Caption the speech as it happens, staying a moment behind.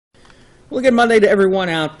Well, good Monday to everyone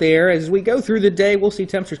out there. As we go through the day, we'll see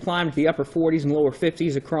temperatures climb to the upper 40s and lower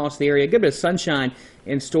 50s across the area. A good bit of sunshine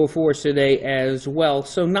in store for us today as well.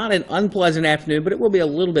 So not an unpleasant afternoon, but it will be a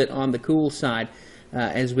little bit on the cool side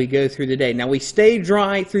as we go through the day. Now, we stay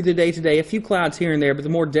dry through the day today. A few clouds here and there, but the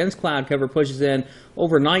more dense cloud cover pushes in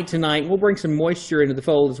overnight tonight. We'll bring some moisture into the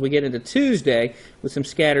fold as we get into Tuesday with some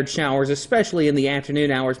scattered showers, especially in the afternoon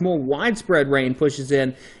hours. More widespread rain pushes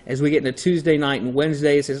in as we get into Tuesday night and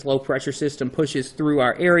Wednesday as this low-pressure system pushes through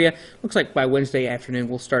our area. Looks like by Wednesday afternoon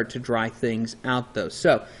we'll start to dry things out, though.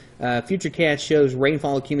 So, Futurecast shows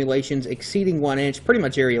rainfall accumulations exceeding 1 inch, pretty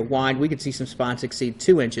much area-wide. We could see some spots exceed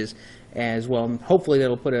 2 inches as well. And hopefully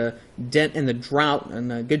that'll put a dent in the drought,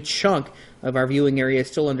 and a good chunk of our viewing area is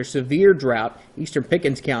still under severe drought. Eastern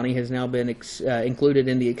Pickens County has now been included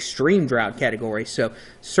in the extreme drought category, so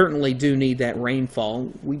certainly do need that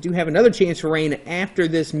rainfall. We do have another chance for rain after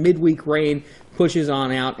this midweek rain pushes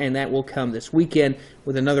on out, and that will come this weekend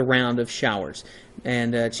with another round of showers.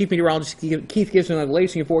 And Chief Meteorologist Keith Gibson on the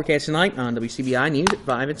latest in your forecast tonight on WCBI News at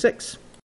 5 and 6.